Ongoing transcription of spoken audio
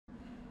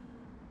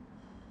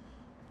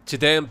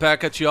Today I'm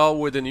back at y'all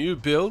with a new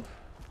build.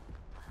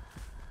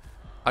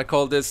 I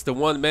call this the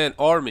one-man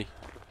army.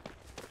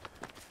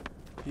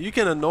 You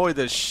can annoy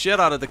the shit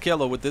out of the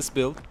killer with this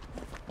build.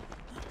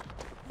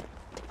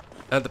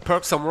 And the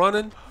perks I'm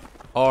running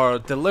are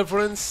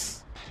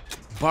Deliverance,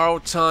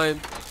 Borrowed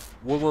Time,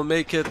 We Will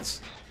Make It,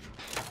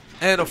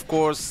 and of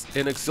course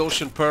an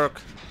Exhaustion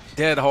perk,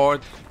 Dead Hard,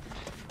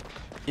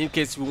 in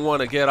case we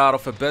want to get out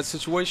of a bad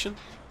situation.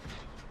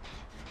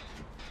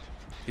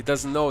 He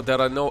doesn't know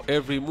that I know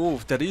every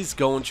move that he's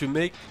going to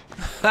make.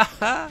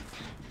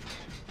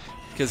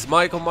 Because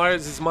Michael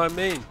Myers is my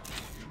main.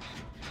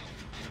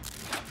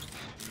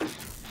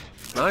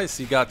 Nice,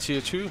 he got tier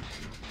 2,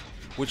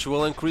 which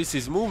will increase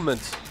his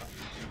movement.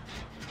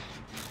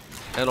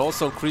 And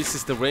also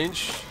increases the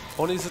range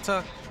on his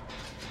attack.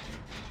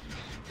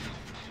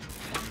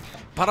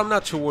 But I'm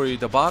not too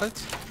worried about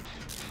it.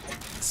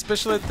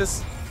 Especially at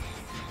this...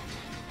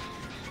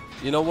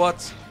 You know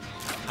what?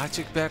 I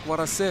take back what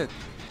I said.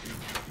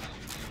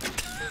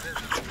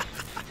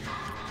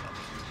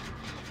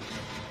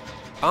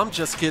 I'm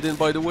just kidding,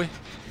 by the way.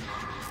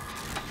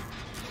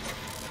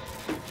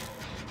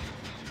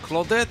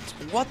 Claudette,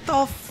 what the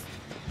f...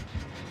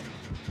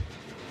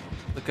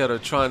 Look at her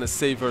trying to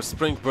save her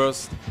Spring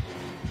Burst.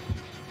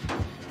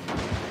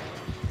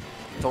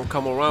 Don't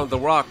come around the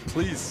rock,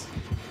 please.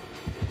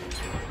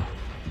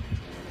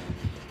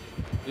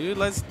 Dude,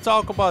 let's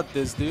talk about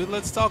this, dude.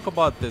 Let's talk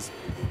about this.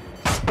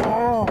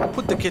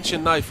 Put the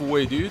kitchen knife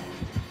away, dude.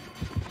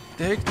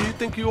 The heck do you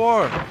think you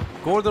are?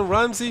 Gordon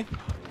Ramsay?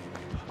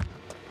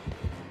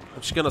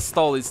 I'm just gonna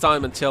stall his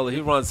time until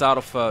he runs out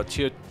of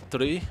tier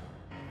 3.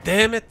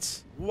 Damn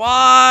it!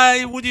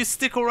 Why would you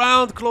stick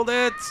around,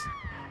 Claudette?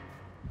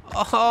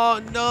 Oh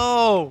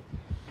no!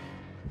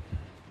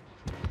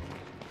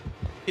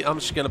 I'm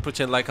just gonna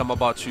pretend like I'm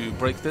about to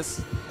break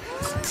this.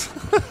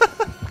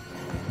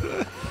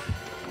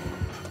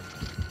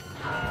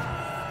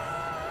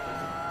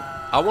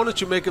 I wanted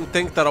to make him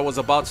think that I was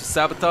about to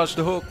sabotage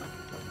the hook.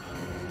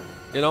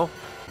 You know?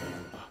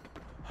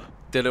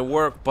 Didn't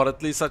work, but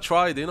at least I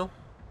tried, you know?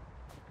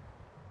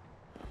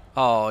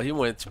 Oh, he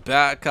went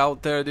back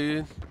out there,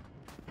 dude.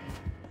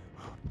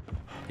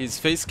 He's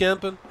face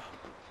camping.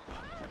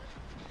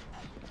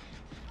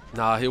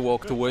 Nah, he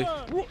walked away.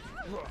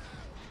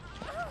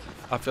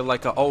 I feel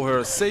like I owe her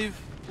a save.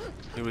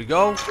 Here we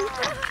go.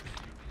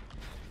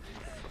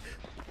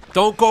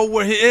 Don't go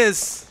where he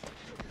is.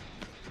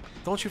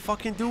 Don't you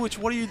fucking do it.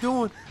 What are you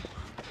doing?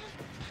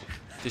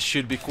 This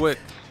should be quick.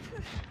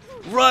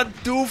 Run,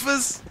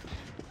 doofus.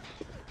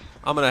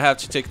 I'm gonna have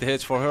to take the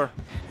hits for her.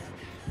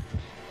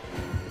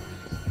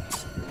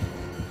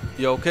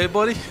 You okay,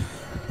 buddy?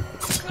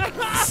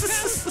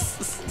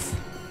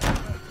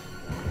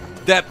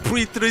 That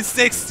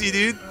pre-360,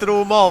 dude,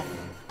 threw him off.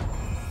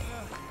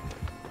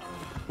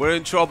 We're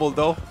in trouble,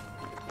 though.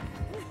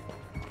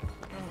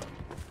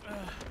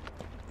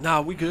 Nah,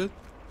 we good.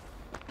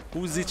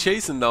 Who's he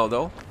chasing now,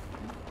 though?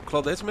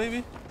 Claudette,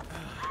 maybe?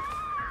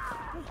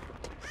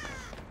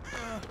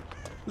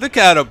 Look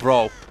at her,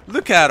 bro.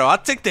 Look at her. I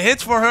take the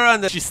hits for her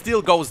and then she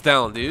still goes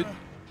down, dude.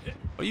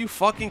 Are you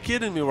fucking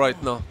kidding me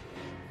right now?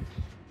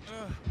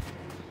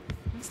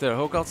 Is there a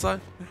hook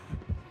outside?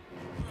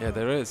 Yeah,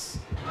 there is.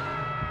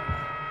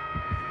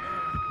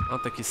 I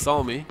don't think he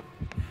saw me.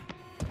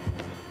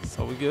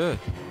 So we good.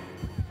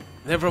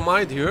 Never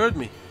mind, he heard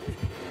me.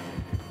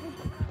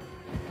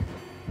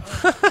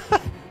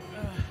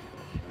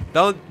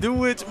 Don't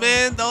do it,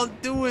 man.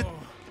 Don't do it.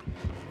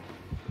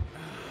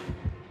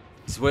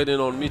 He's waiting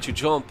on me to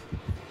jump.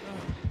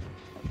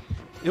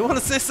 You want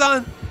to say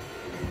something?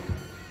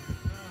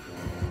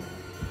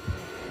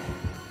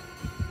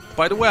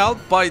 By the way, I'll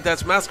buy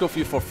that mask of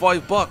you for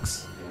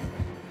 $5.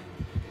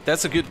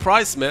 That's a good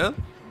price, man.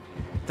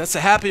 That's a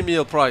Happy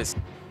Meal price.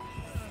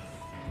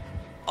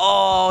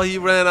 Oh, he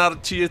ran out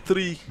of tier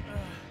 3.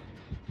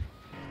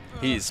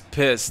 He's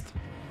pissed.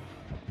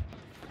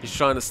 He's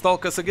trying to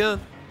stalk us again.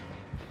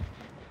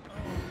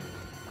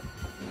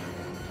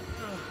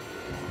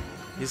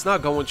 He's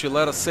not going to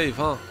let us save,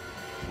 huh?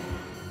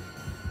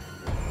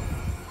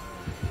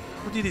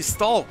 Who did he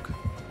stalk?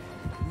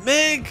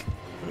 Meg!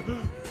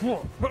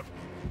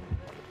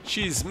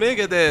 She's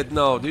mega dead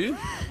now, dude.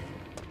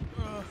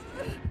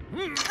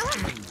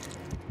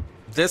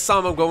 This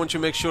time I'm going to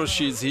make sure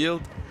she's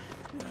healed.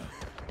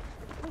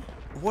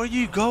 Where are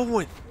you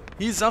going?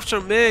 He's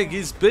after Meg.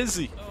 He's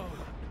busy.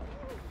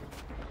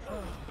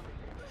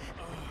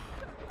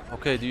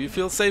 Okay, do you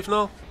feel safe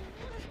now?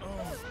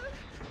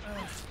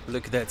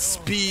 Look at that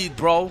speed,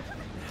 bro.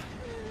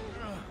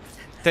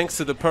 Thanks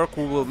to the perk,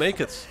 we will make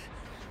it.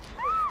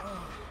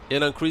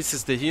 It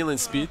increases the healing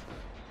speed.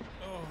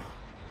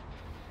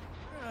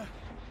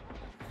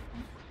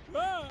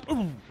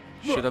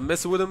 Should I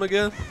mess with him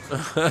again?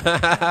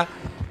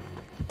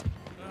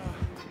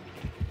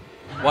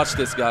 Watch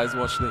this, guys.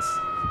 Watch this.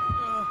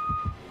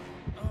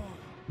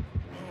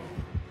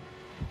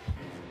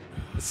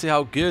 Let's see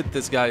how good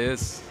this guy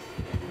is.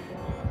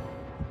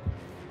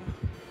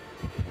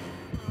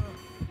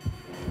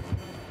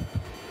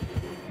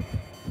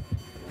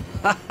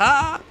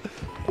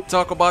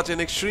 Talk about an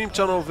extreme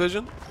tunnel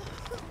vision.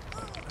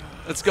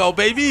 Let's go,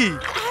 baby.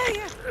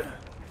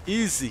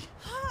 Easy.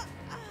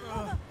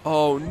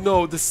 Oh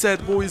no, the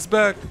sad boy is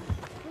back.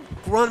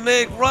 Run,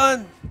 Meg,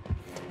 run.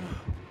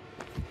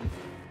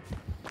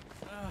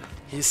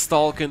 He's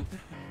stalking.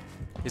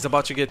 He's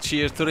about to get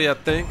tier 3, I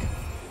think.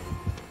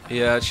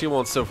 Yeah, she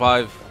won't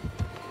survive.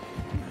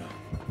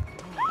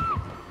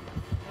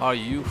 Are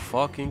you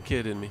fucking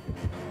kidding me?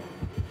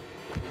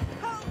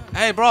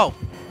 Hey, bro.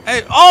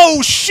 Hey,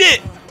 oh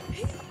shit!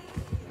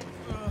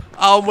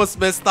 I almost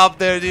messed up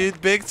there,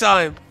 dude. Big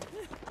time.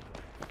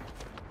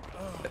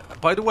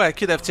 By the way, I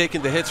could have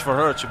taken the hits for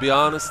her, to be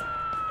honest.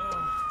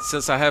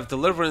 Since I have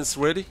Deliverance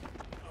ready.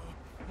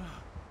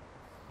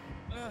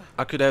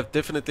 I could have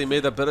definitely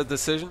made a better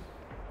decision.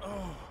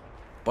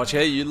 But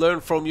hey, you learn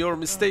from your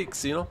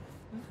mistakes, you know?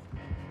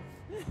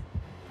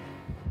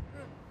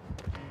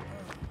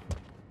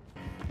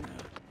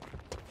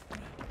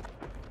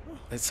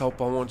 Let's hope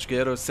I won't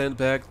get a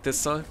sandbag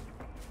this time.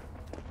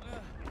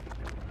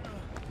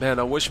 Man,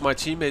 I wish my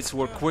teammates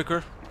were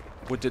quicker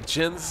with the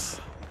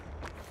gens.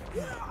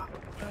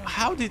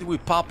 How did we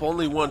pop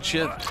only one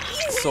gen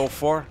so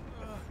far?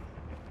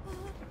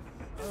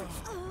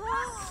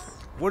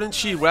 Wouldn't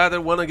she rather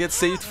want to get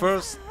saved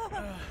first?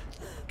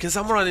 Because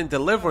I'm running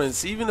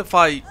Deliverance. Even if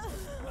I'm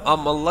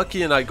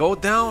unlucky and I go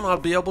down, I'll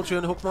be able to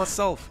unhook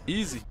myself.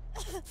 Easy.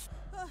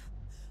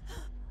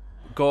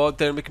 Go out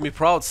there and make me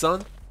proud,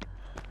 son.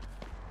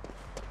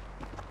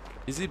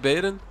 Is he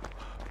baiting?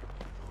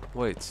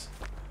 Wait.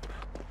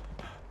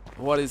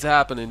 What is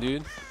happening,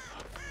 dude?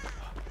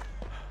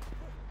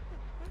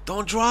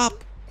 Don't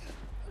drop!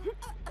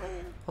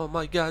 Oh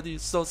my god,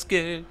 he's so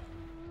scared.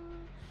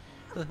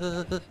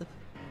 The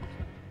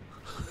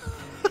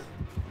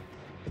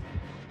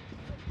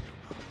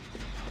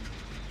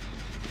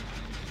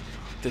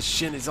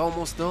shin is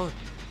almost done.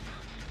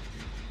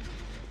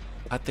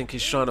 I think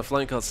he's trying to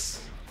flank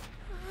us.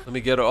 Let me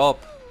get her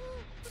up.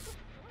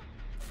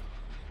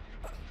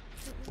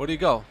 Where'd he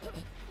go?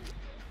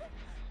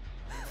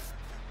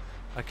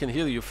 I can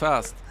heal you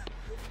fast.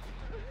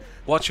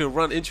 Watch you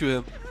run into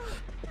him.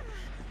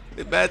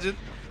 Imagine.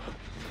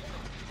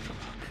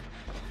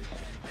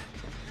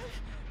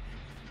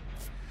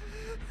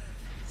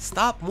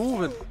 Stop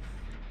moving.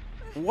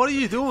 What are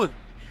you doing?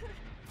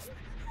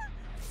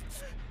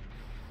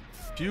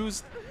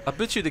 Confused? I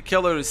bet you the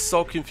killer is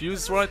so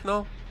confused right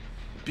now.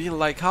 Being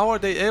like, how are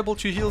they able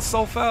to heal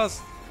so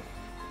fast?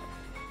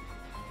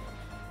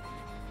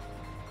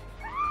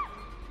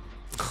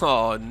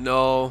 Oh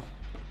no.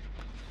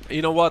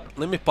 You know what?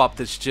 Let me pop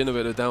this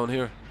generator down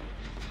here.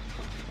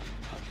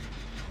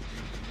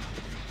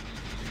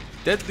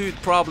 That dude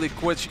probably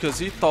quit because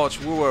he thought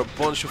we were a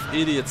bunch of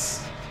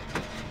idiots.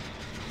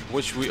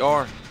 Which we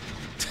are.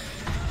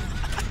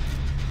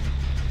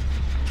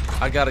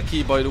 I got a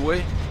key, by the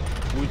way.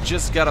 We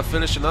just gotta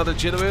finish another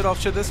generator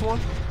after this one.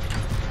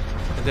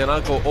 And then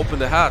I'll go open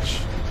the hatch.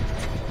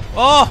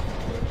 Oh!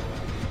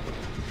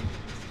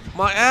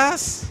 My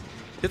ass!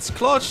 It's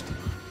clutched.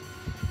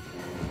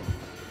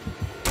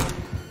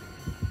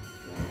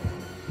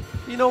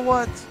 You know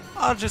what?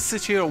 I'll just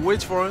sit here and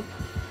wait for him.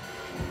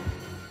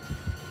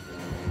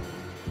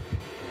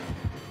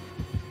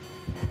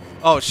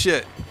 Oh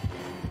shit.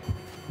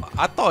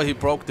 I thought he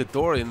broke the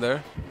door in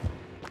there.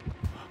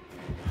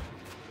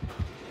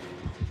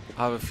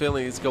 I have a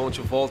feeling he's going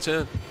to vault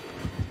in.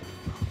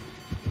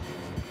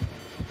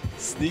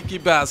 Sneaky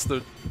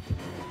bastard.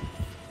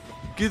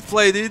 Good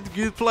play, dude.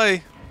 Good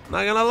play.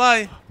 Not gonna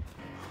lie.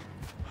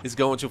 He's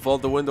going to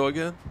vault the window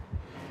again.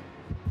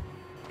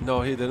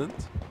 No, he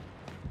didn't.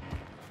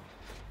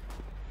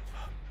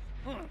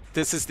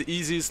 This is the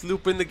easiest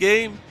loop in the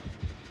game.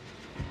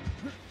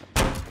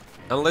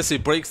 Unless he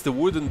breaks the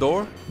wooden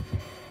door.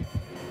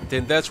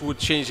 Then that would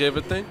change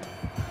everything.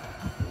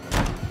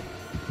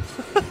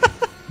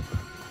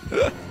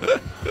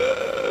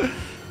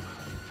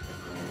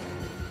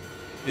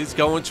 He's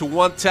going to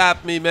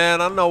one-tap me,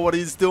 man. I know what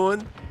he's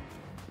doing.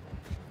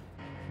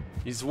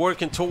 He's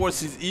working towards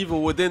his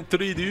evil within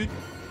 3, dude.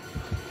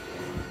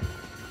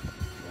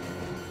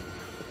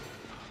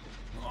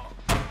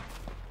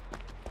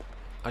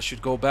 I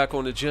should go back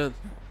on the gen.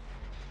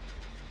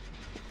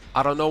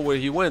 I don't know where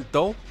he went,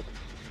 though.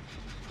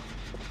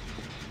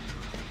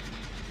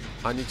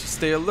 I need to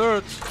stay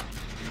alert.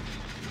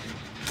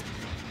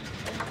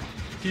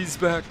 He's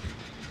back.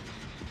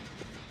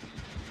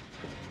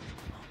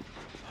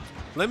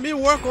 Let me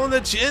work on the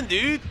gen,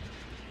 dude.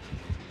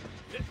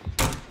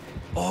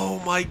 Oh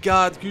my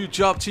god, good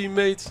job,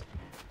 teammates.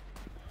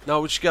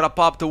 Now we just gotta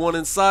pop the one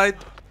inside.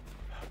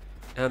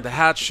 And the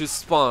hatch should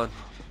spawn.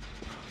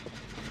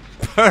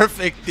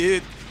 Perfect,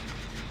 dude.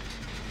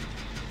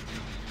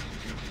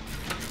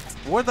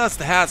 Where does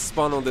the hatch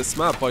spawn on this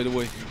map, by the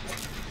way?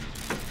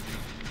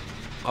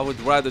 I would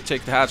rather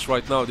take the hatch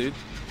right now, dude.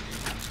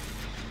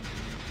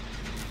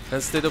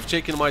 Instead of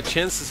taking my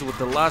chances with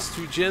the last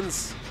 2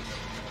 gens.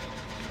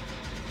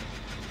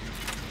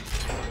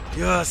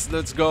 Yes,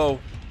 let's go.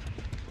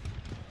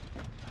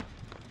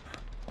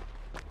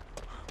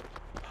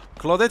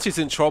 Claudette is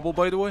in trouble,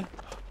 by the way.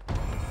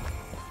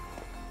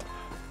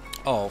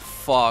 Oh,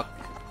 fuck.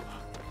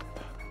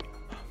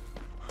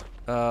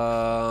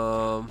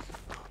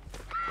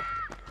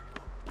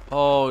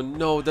 Oh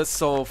no, that's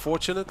so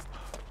unfortunate.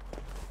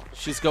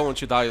 She's going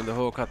to die on the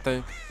hook, I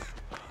think.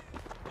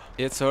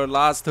 It's her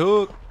last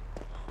hook.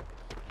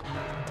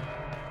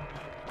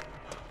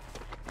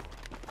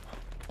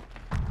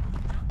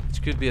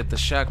 It could be at the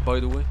shack, by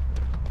the way.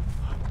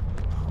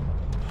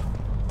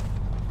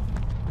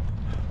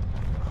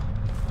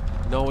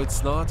 No,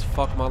 it's not.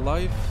 Fuck my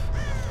life.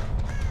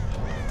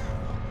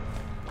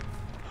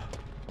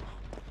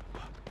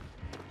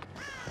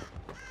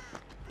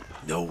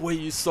 No way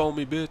you saw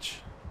me, bitch.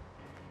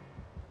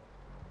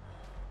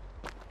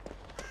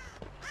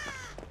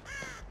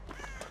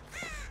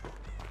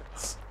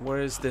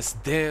 Where is this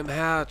damn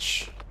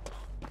hatch?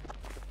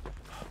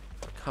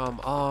 Come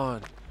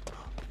on.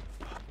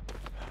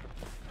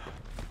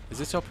 Is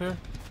it up here?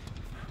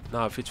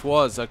 No, if it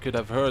was, I could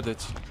have heard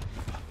it.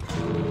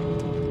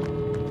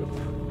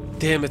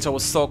 Damn it, I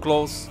was so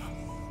close.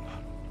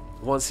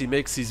 Once he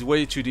makes his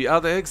way to the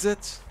other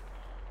exit,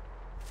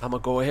 I'm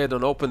gonna go ahead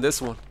and open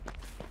this one.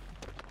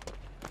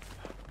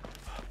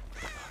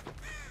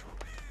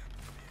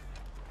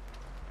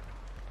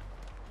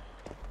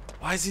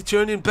 Why is he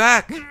turning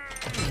back?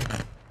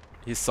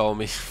 He saw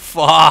me.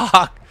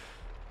 Fuck.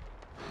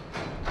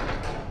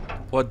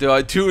 What do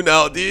I do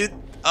now, dude?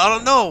 I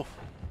don't know.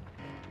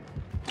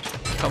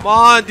 Come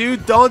on,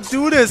 dude. Don't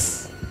do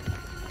this.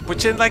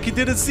 Pretend like you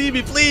didn't see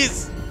me,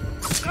 please.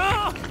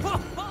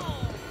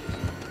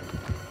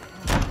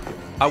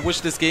 I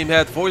wish this game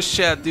had voice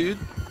chat, dude.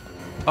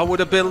 I would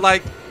have been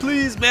like,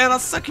 please, man, I'll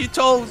suck your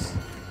toes.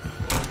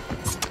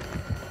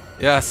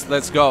 Yes,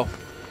 let's go.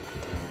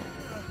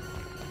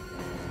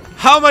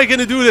 How am I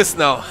gonna do this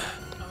now?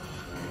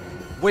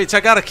 Wait,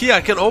 I got a key.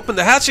 I can open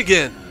the hatch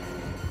again.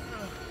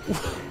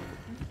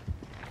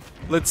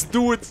 Let's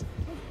do it.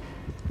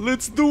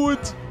 Let's do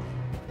it.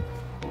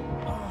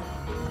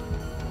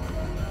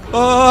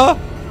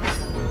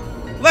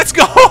 Let's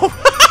go.